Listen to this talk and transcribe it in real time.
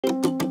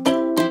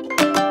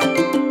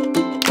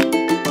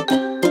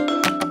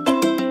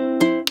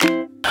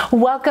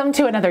Welcome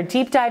to another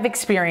deep dive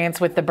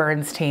experience with the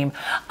Berns team.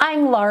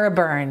 I'm Laura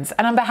Berns,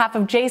 and on behalf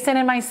of Jason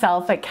and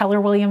myself at Keller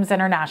Williams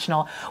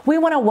International, we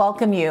want to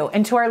welcome you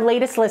into our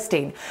latest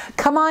listing.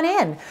 Come on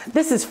in.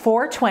 This is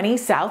 420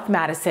 South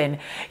Madison,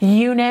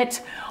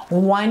 Unit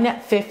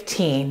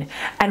 115,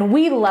 and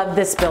we love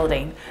this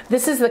building.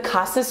 This is the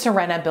Casa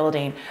Serena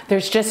building.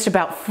 There's just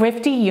about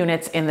 50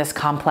 units in this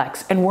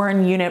complex, and we're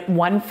in Unit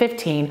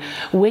 115,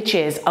 which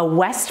is a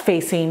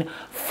west-facing,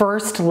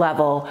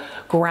 first-level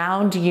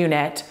ground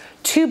unit,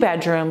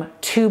 2-bedroom,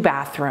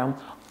 2-bathroom,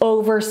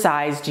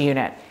 oversized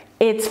unit.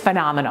 It's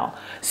phenomenal.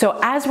 So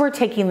as we're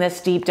taking this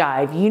deep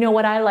dive, you know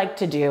what I like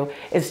to do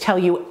is tell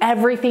you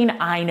everything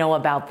I know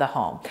about the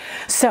home.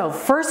 So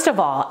first of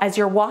all, as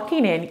you're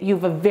walking in, you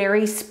have a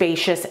very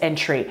spacious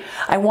entry.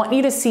 I want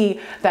you to see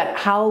that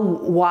how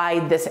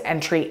wide this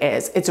entry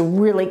is. It's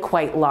really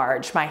quite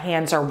large. My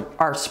hands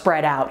are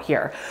spread out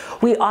here.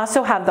 We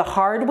also have the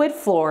hardwood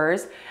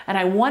floors, and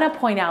I want to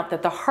point out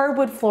that the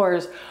hardwood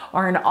floors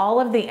are in all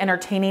of the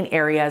entertaining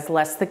areas,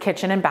 less the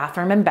kitchen and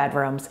bathroom and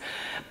bedrooms,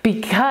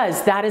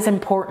 because that is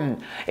important.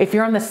 If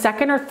you're on the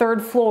second or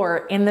third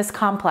floor in this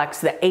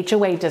complex, the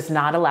HOA does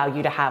not allow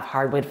you to have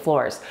hardwood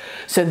floors.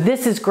 So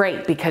this is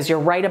great because you're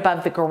right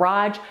above the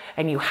garage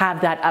and you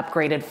have that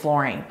upgraded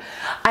flooring.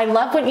 I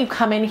love when you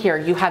come in here,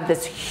 you have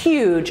this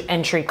huge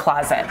entry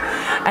closet,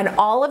 and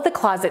all of the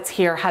closets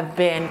here have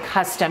been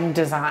custom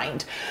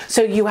designed.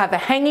 So you have a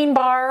hanging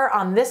bar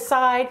on this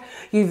side,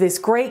 you have this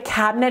great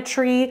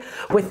cabinetry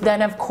with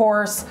then of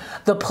course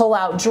the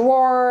pull-out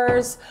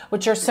drawers,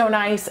 which are so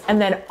nice, and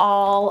then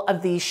all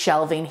of these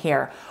shelving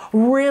here.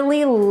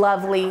 Really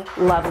lovely,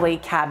 lovely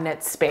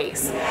cabinet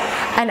space.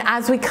 And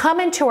as we come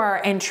into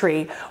our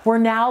entry, we're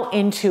now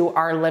into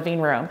our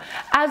living room.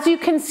 As you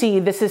can see,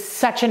 this is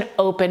such an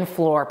open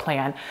floor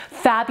plan.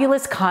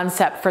 Fabulous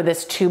concept for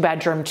this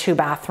 2-bedroom,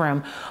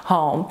 2-bathroom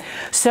home.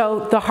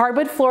 So the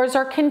hardwood floors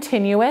are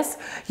continuous.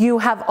 You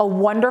have a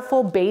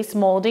wonderful base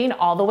molding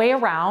all the way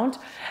around.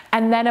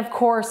 And then of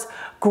course,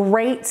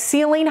 great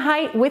ceiling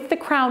height with the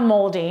crown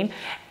molding.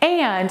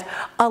 And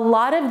a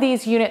lot of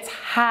these units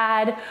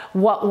had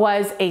what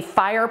was a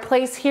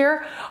fireplace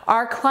here.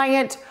 Our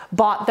client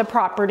bought the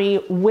property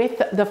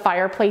with the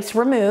fireplace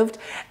removed,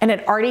 and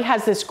it already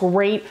has this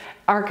great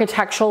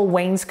architectural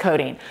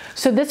wainscoting.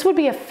 So this would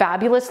be a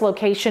fabulous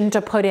location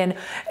to put in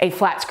a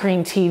flat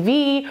screen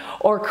TV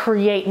or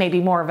create maybe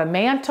more of a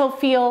mantle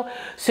feel,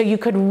 so you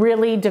could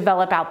really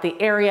develop out the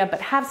area but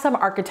have some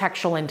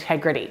architectural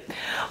integrity.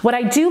 What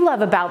I do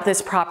love about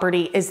this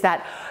property is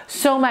that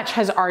so much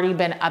has already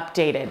been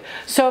updated.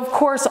 So of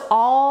course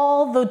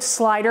all the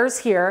sliders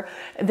here,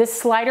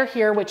 this slider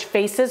here which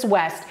faces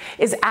west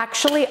is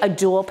actually a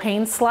dual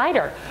pane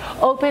slider.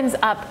 Opens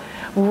up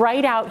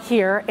right out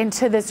here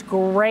into this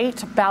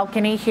great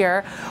balcony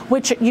here,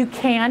 which you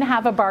can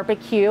have a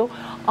barbecue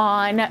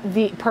on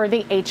per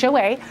the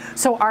HOA.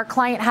 So our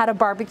client had a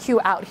barbecue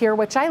out here,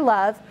 which I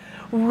love.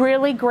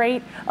 Really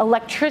great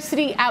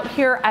electricity out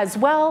here as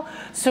well.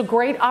 So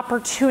great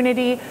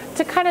opportunity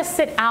to kind of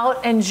sit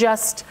out and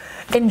just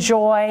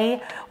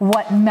enjoy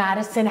what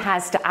Madison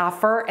has to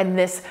offer in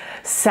this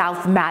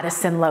South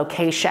Madison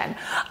location.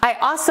 I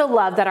also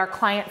love that our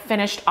client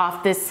finished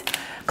off this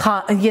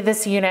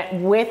unit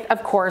with,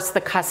 of course,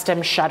 the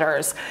custom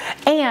shutters.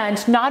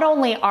 And not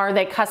only are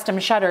they custom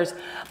shutters,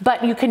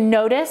 but you can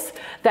notice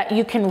that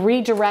you can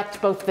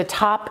redirect both the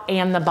top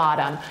and the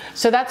bottom.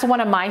 So that's one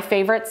of my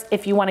favorites.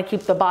 If you want to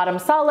keep the bottom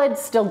solid,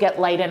 still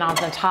get light in on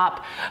the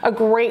top. A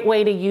great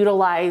way to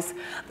utilize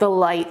the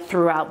light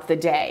throughout the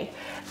day.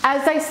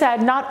 As I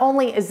said, not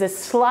only is this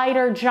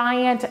slider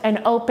giant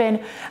and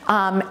open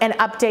and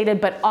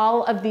updated, but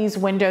all of these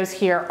windows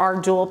here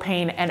are dual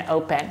pane and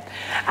open.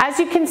 As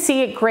you can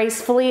see, it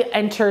gracefully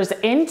enters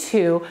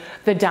into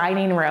the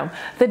dining room.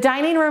 The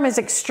dining room is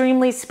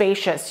extremely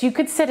spacious. You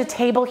could sit a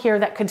table here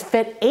that could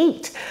fit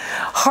 8.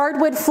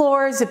 Hardwood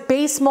floors,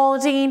 base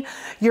molding,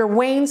 your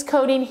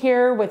wainscoting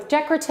here with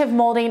decorative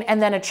molding,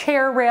 and then a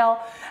chair rail.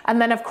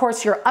 And then of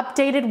course your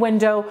updated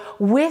window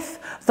with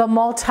the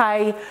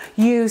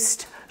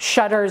multi-used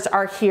shutters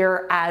are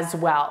here as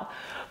well.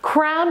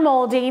 Crown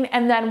molding,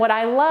 and then what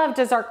I loved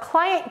is our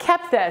client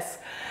kept this.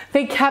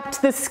 They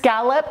kept the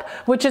scallop,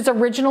 which is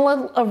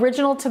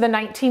original to the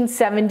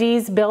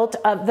 1970s built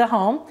of the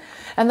home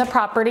and the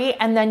property,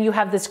 and then you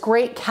have this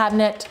great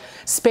cabinet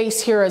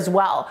space here as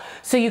well.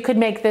 So you could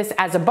make this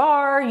as a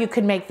bar, you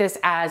could make this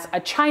as a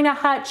china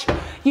hutch,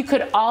 you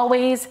could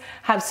always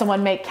have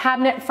someone make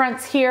cabinet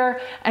fronts here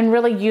and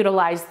really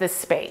utilize this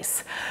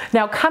space.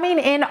 Now coming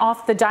in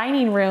off the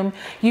dining room,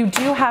 you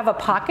do have a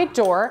pocket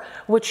door,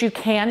 which you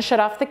can shut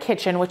off the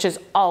kitchen, which is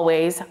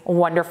always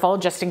wonderful,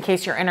 just in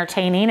case you're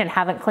entertaining and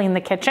haven't cleaned clean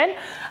the kitchen.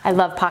 I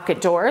love pocket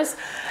doors.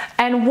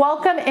 And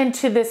welcome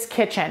into this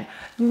kitchen.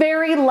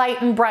 Very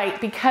light and bright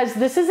because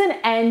this is an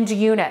end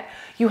unit.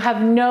 You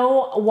have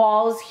no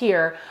walls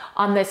here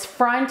on this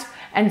front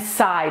and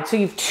side. So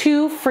you have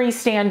two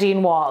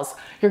freestanding walls.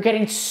 You're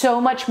getting so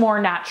much more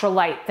natural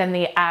light than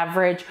the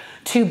average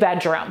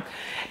 2-bedroom.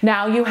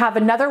 Now you have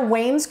another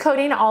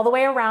wainscoting all the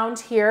way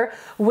around here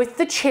with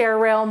the chair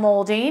rail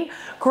molding.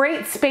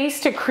 Great space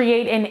to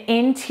create an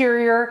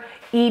interior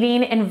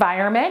eating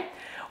environment.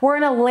 We're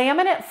in a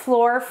laminate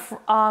floor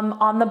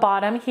on the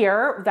bottom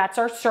here. That's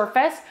our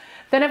surface.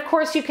 Then of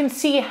course you can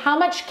see how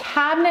much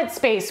cabinet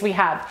space we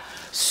have.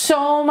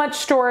 So much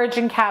storage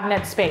and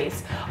cabinet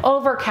space.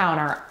 Over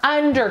counter,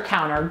 under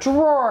counter,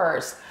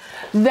 drawers.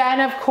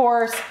 Then of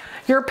course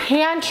your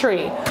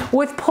pantry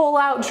with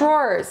pull-out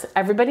drawers.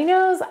 Everybody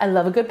knows I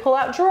love a good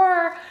pull-out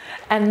drawer.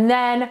 And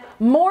then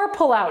more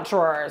pull-out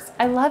drawers.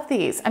 I love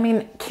these. I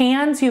mean,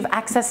 cans, you have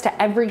access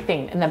to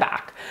everything in the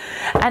back.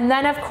 And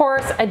then of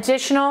course,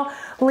 additionally,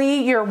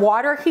 your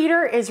water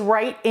heater is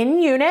right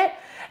in unit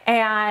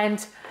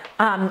and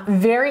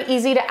very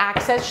easy to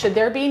access should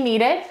there be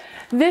needed.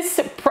 This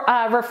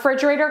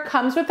refrigerator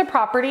comes with the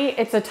property.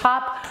 It's a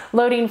top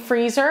loading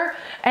freezer.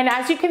 And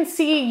as you can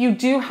see, you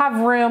do have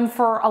room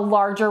for a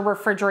larger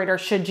refrigerator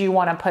should you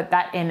want to put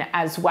that in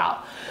as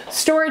well.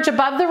 Storage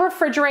above the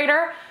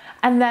refrigerator.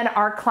 And then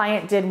our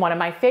client did one of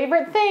my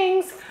favorite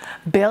things,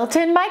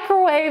 built-in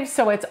microwave.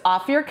 So it's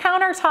off your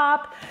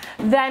countertop.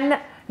 Then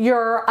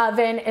your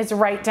oven is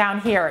right down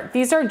here.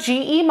 These are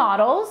GE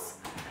models,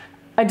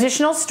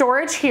 additional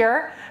storage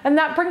here. And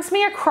that brings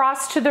me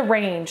across to the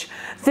range.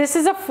 This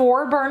is a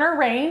 4-burner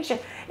range.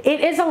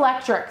 It is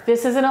electric.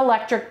 This is an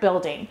electric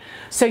building,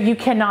 so you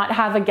cannot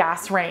have a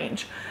gas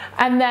range.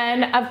 And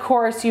then of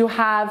course you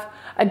have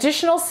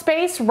additional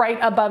space right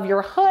above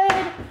your hood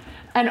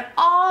and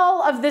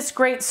all of this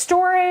great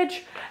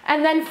storage,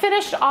 and then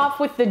finished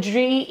off with the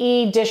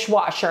GE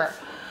dishwasher.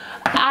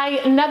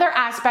 Another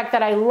aspect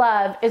that I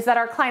love is that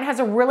our client has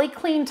a really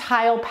clean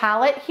tile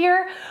palette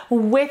here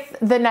with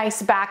the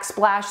nice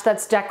backsplash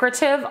that's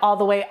decorative all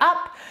the way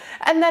up.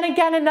 And then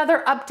again,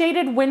 another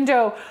updated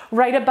window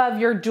right above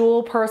your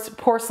dual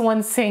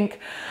porcelain sink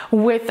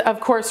with,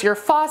 of course, your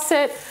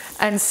faucet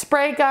and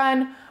spray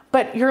gun,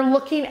 but you're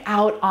looking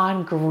out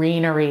on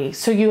greenery.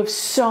 So you have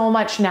so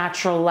much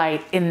natural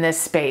light in this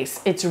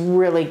space. It's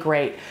really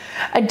great.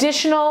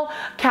 Additional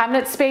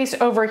cabinet space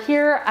over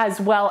here as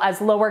well as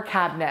lower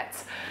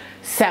cabinets.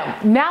 So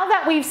now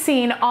that we've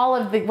seen all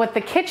of what the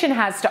kitchen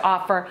has to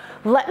offer,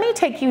 let me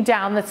take you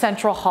down the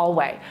central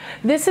hallway.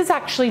 This is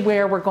actually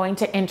where we're going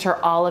to enter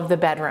all of the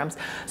bedrooms.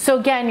 So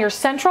again, your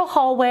central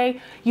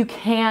hallway, you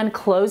can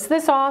close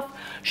this off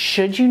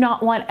should you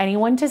not want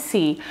anyone to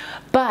see.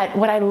 But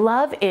what I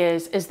love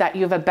is that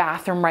you have a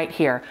bathroom right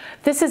here.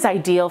 This is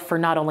ideal for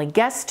not only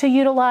guests to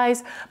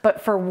utilize, but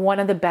for one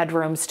of the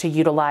bedrooms to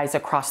utilize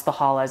across the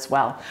hall as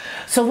well.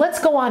 So let's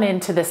go on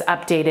into this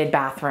updated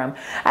bathroom.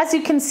 As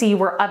you can see,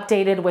 we're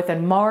updated with a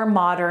more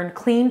modern,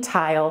 clean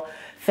tile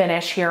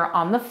finish here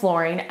on the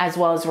flooring, as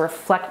well as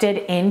reflected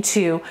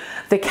into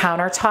the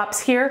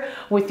countertops here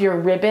with your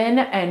ribbon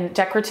and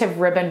decorative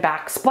ribbon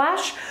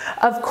backsplash.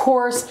 Of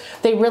course,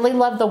 they really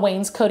love the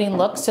wainscoting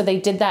look, so they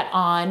did that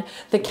on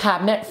the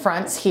cabinet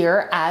fronts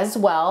here as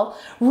well.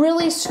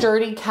 Really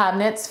sturdy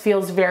cabinets,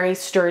 feels very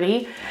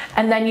sturdy.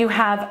 And then you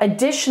have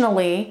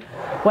additionally,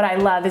 what I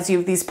love is you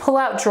have these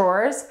pull-out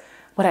drawers.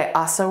 What I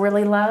also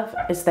really love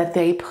is that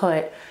they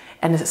put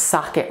and a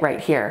socket right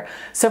here.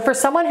 So for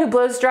someone who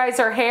blows dries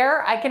their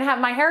hair, I can have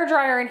my hair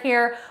dryer in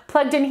here,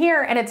 plugged in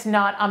here, and it's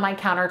not on my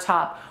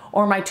countertop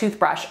or my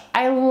toothbrush.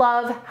 I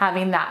love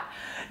having that.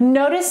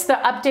 Notice the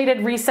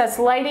updated recessed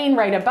lighting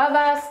right above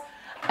us.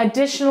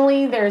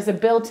 Additionally, there's a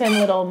built-in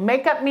little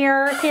makeup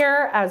mirror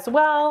here as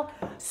well.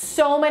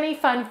 So many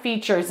fun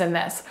features in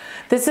this.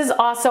 This is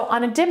also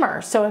on a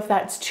dimmer, so if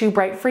that's too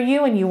bright for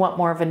you and you want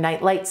more of a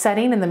night light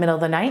setting in the middle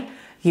of the night,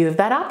 you have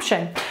that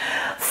option.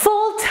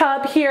 Full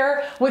tub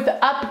here with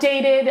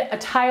updated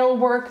tile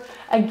work,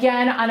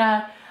 again on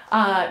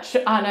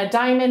a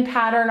diamond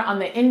pattern on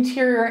the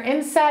interior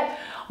inset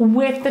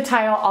with the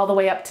tile all the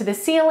way up to the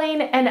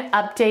ceiling and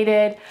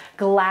updated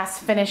glass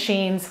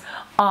finishings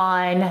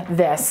on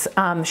this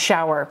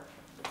shower.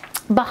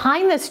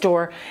 Behind this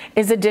door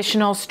is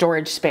additional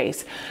storage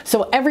space.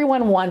 So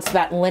everyone wants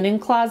that linen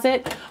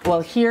closet.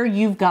 Well, here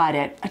you've got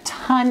it. A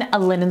ton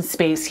of linen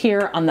space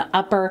here on the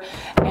upper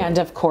and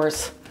of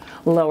course,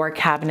 lower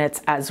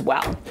cabinets as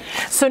well.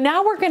 So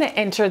now we're going to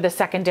enter the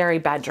secondary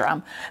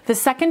bedroom. The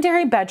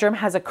secondary bedroom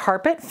has a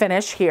carpet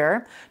finish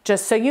here,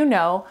 just so you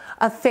know,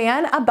 a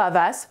fan above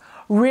us.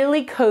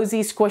 Really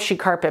cozy, squishy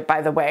carpet,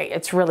 by the way.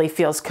 It really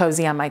feels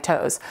cozy on my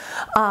toes.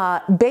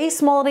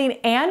 Base molding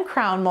and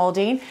crown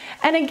molding.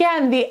 And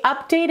again, the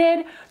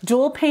updated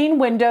dual pane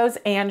windows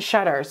and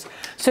shutters.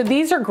 So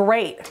these are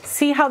great.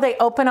 See how they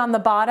open on the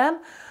bottom?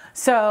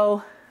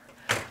 So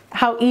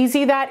how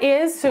easy that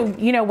is. So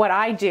you know what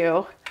I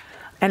do,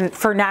 and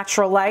for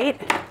natural light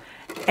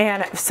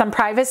and some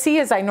privacy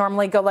is I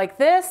normally go like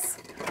this,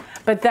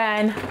 but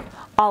then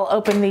I'll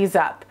open these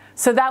up.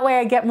 So that way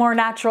I get more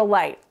natural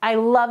light. I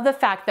love the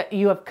fact that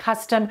you have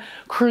custom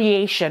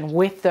creation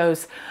with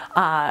those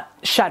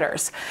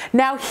shutters.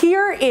 Now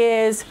here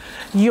is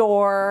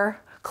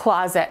your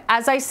closet.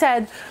 As I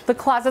said, the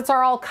closets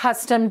are all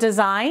custom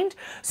designed.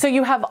 So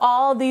you have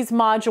all these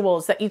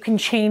modules that you can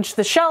change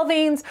the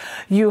shelvings.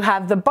 You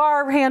have the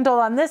bar handle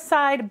on this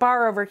side,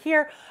 bar over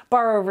here,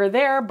 bar over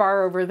there,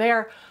 bar over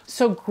there.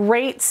 So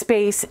great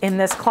space in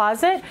this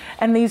closet,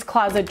 and these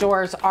closet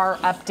doors are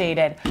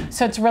updated.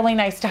 So it's really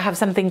nice to have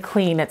something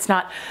clean. It's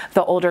not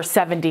the older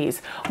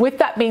 70s. With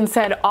that being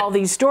said, all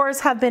these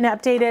doors have been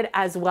updated,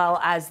 as well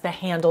as the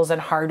handles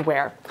and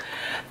hardware.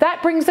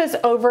 That brings us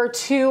over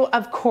to,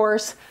 of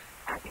course,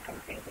 as you can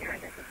see here,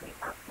 this is the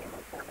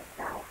updated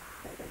thermostat.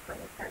 This is for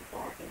the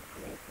central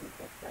insulation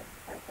system,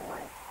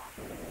 centralized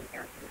heating and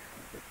air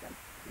conditioning system.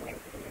 When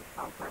it is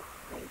complex,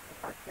 space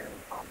are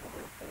carrying all the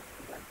space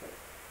together.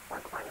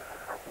 Our climate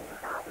protection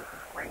is out, which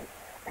is great.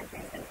 And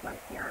Jason from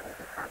here is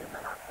the carbon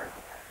monoxide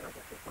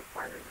services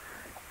required.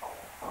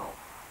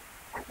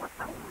 At what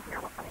time you hear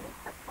what kind of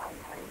textile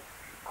range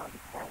of the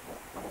schedule,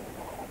 when you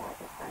know about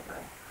the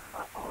schedule,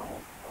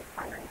 all the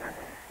primary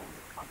methods and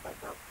complex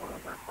of one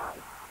of our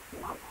sides.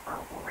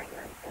 Powerful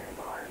regulars and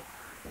bars,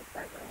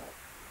 etc.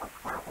 A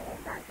powerful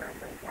inventor and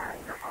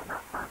designer on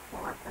that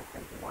platform that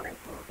simply want to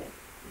improve it.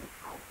 These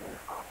houses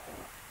often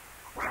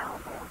crown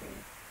building,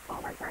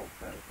 oversized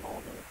space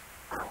molding,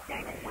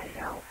 outdated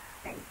window,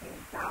 facing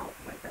south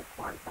with the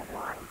points of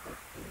lines of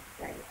speed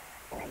space,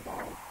 and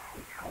then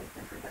because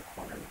this is a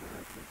corner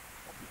unit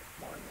of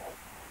the morning.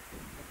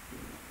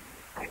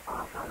 I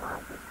also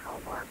love this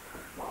hallmark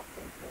of small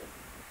spaces.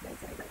 This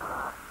is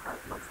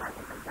looks like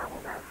it's a double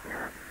right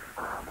here.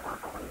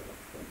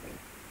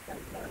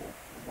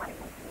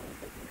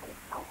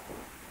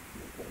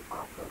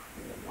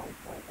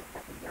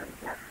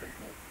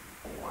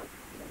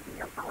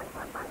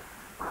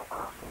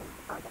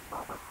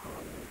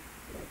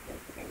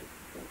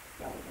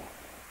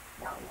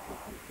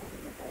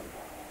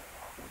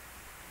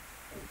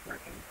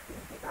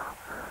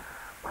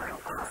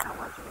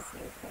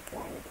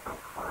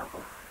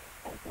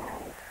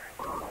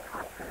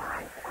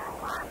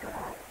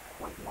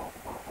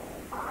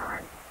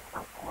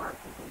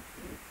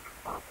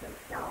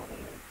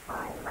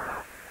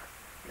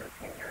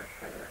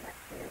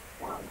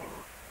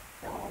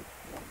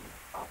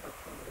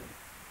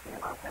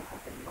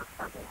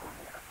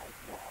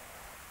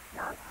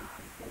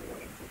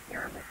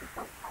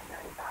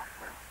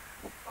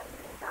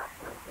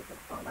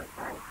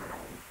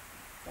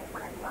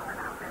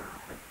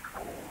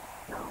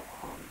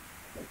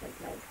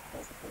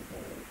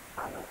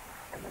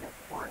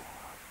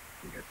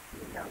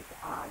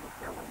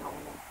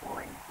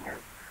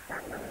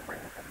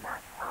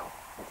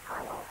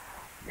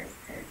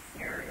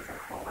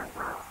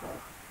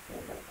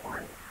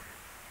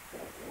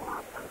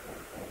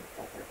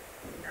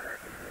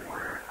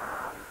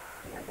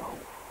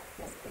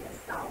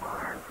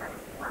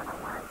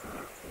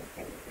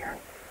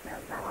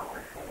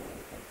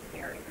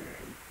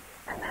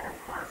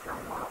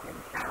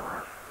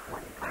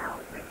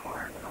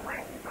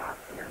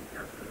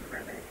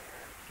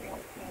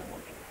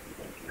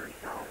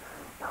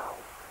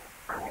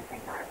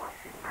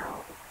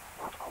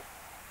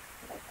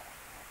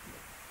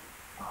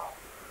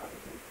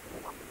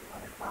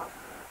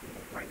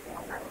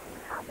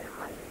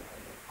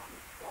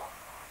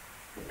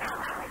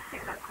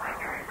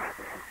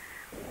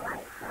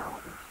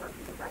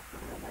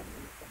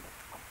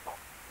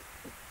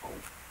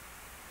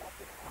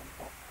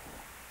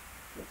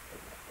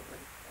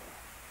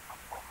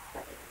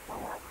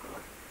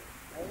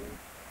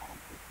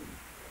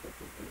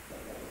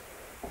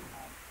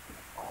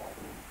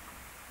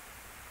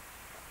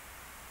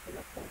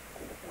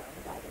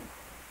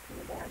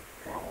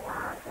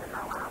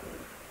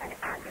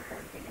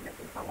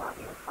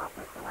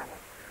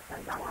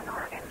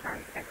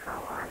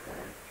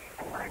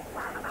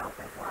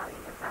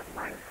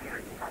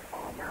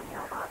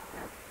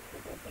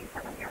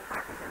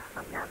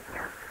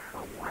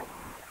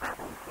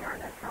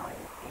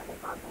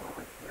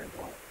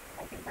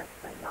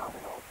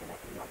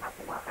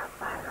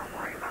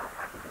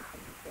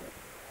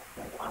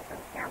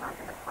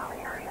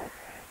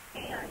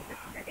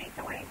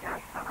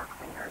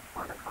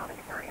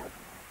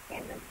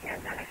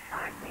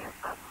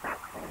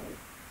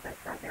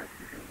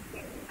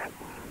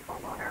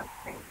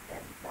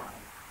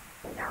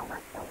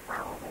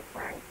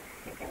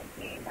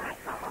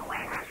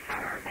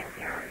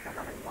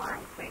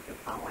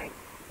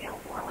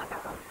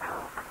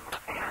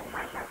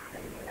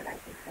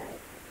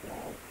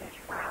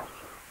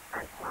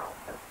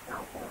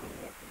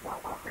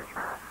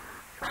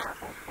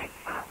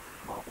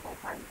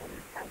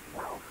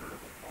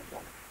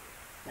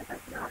 This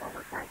is not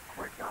oversized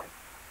courtyard.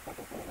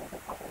 Typically, there's a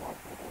couple of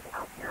people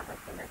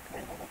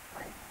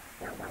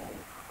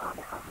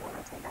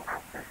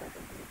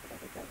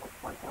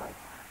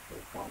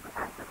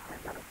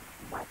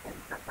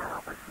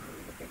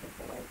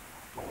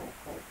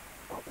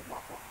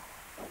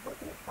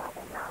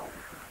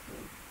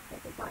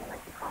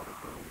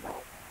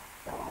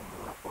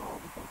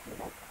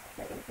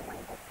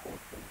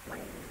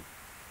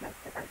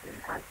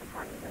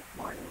funny this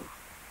morning,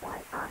 but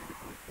you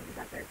can see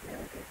that there's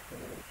really good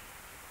food.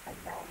 And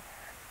then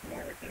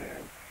there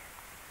is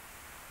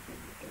the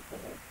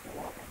infinite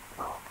pool and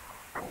spa.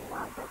 I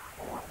love this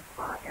pool and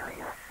spa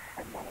area,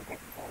 and then it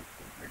gets more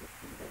cheaper to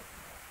see this.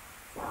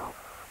 So,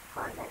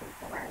 Honda is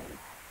delayed.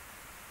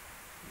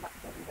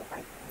 Maybe the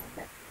right thing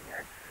this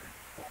year.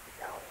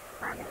 So,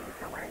 Honda is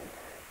delayed.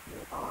 You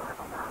are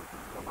allowed to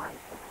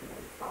utilize the pool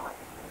and spa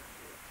in this.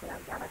 So,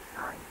 at the other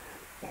time,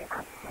 they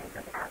actually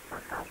just ask for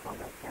special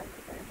listed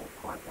in this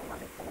course a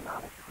limited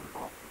amount of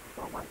people.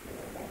 So, once you're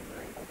in,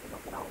 you're able to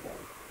look at all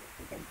this.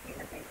 You can see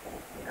that they can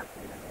clean up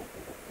in the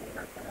making the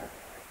cleaner for the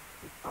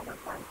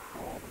oversized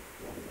pool, the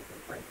pool you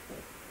can break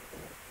this in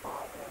the spa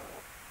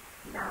area.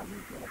 Now you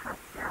do have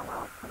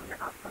shallow cleaner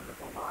up from the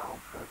below,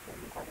 so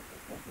you have to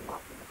take you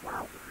off to the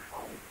ground, you can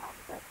always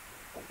access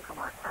and come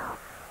on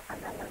out. And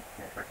then there's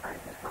different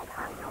kinds of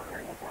patio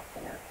areas up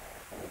there,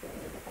 and you can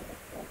use it in the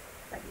sink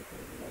that you can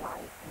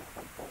utilize in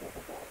some sort of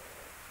a day.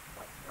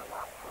 But you're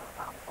allowed to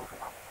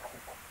overlap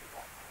everything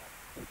together.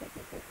 You can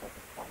just take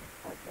the 20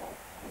 foot wall,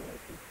 and you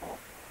can put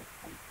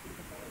and see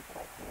the names that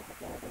I see in the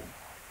building,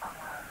 and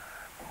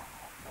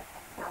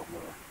now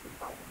you're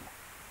inviting.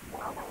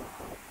 Now that we're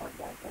going to put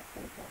that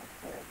destination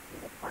upstairs to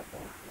the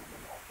parking, you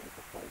can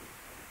basically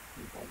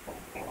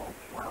get a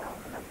dwelling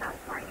in the back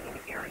dining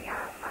area,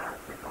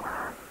 the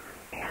garage,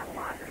 and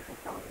laundry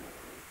facility.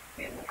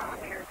 Then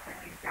there's the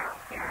view out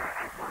there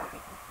as well.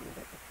 You can see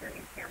the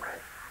security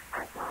cameras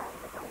as well in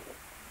the building.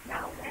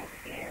 Now this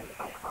is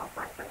a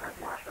complex that has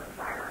washer and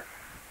dryer.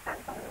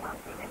 That's only one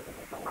thing into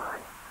the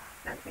garage.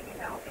 Next thing you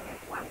know, it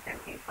is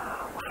 $1.50 for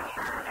a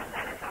washer and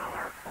then $1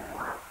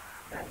 for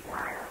the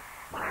dryer.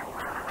 But I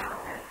love about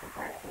this is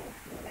that each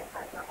unit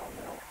has their own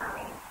little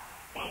time,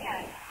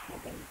 and you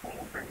can pay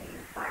for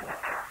these by the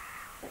app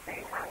that they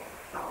have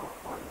installed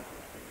for you.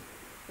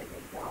 So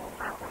you don't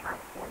have to have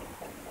 40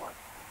 anymore.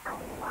 I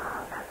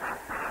love that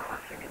that's an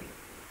opportunity.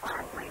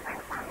 Honestly, I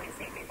probably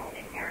see people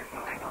in here, so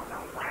I don't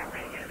know why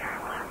they do their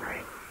laundry,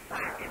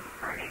 but it's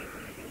pretty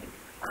easy.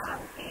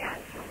 And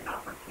it's an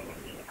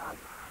opportunity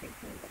to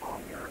keep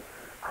all your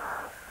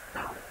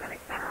stuff that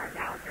are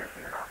down here so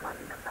you're not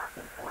running them back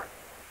and forth.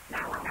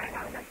 Now we're going to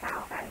go to the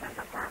south end of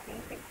the parking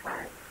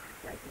because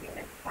this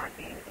unit's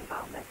parking is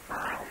on this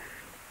side.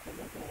 So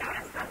you can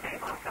notice that they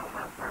also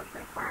have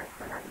grocery carts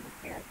so that you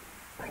can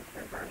place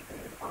your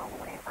groceries all the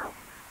way up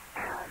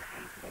and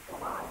into the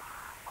garage.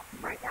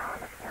 Right now in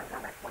the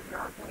pandemic, when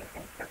you're doing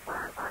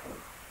Instacart or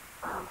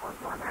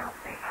going out,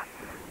 they have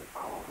to use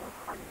all of those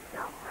parking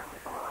down there in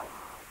the garage.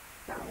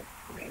 So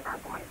we are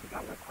going to go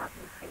with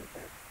parking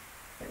spaces.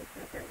 Since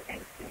this is a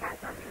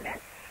two-bedroom unit,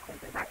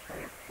 this is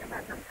actually a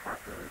two-bedroom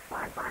parking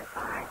side by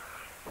side,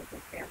 which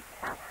is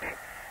fantastic.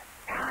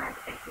 And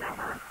it's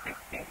number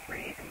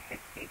 63 and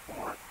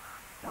 64.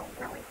 So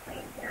really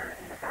clean here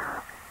in the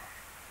back.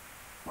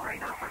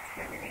 Great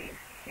opportunity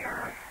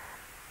here.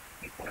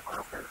 You can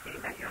also see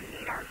that your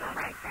meters are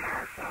right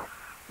there. So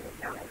you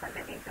notice that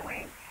they've been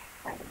doing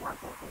like the more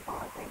people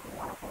if they do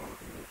want to put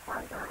into the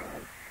charger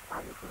in.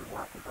 Obviously you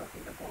have to go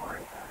through the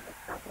board and the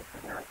stuff is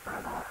there for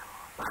that.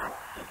 But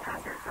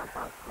because there's some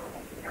folks doing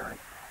the meters,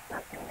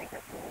 that's going to make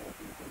it really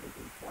easy to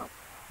do so.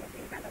 So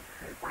you have a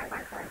true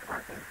side-by-side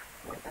parking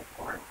with, of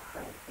course,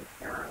 the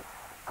secure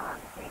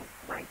gate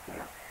right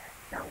there.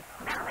 So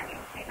now that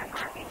you've taken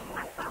parking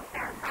myself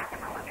there back in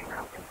the living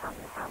room and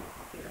probably how you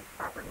can see this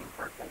property in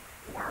person,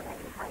 now that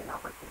you've had an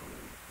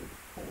opportunity to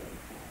see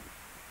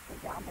the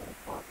down to the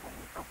court and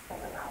up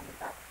there around the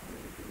back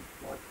community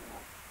working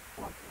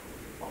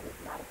what is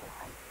Madison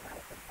Heights,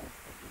 Madison Heights,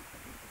 the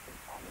distribution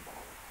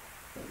volleyball.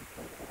 So you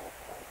can see it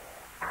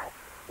at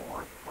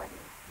 420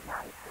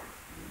 Madison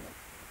Unit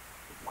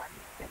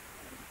 150.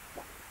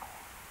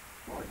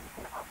 Or you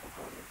can also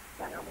go to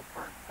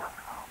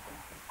centerreturns.com and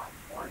you can find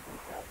more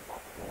details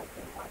about real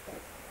estate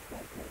market,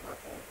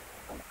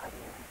 and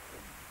other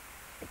industries.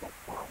 It's a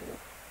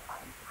fabulous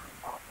time to be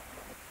involved in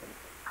real estate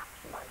and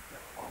actualize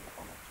your own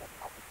ownership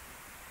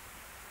opportunities.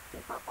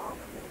 If our own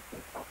real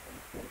estate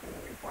options is in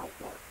the result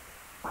of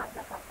find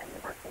us on any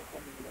of our social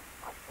media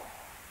platforms.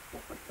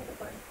 Just look for the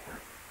Berns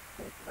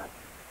Facebook,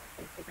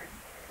 Instagram,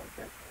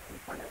 Pinterest, and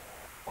Twitter.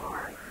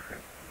 Or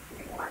you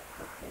can watch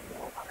this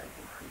video on our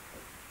YouTube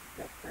page.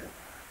 Just search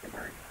the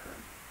Berns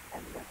team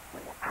and look for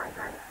the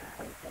address and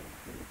place in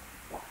the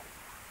slide.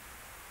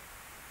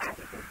 As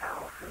you can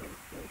tell, we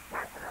are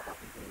passionate about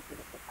what we do to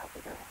the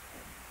Pasadena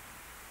team.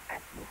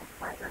 And it's a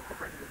pleasure to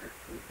bring you this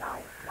deep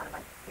dive, one of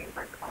my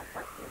favorite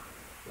complexes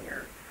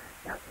here,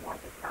 just one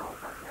to tell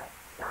from the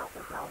south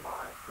of Del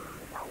Mar to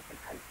the Madison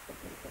Heights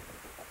distribution.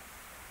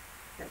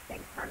 So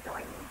thanks for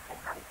joining and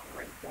have a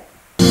great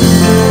day.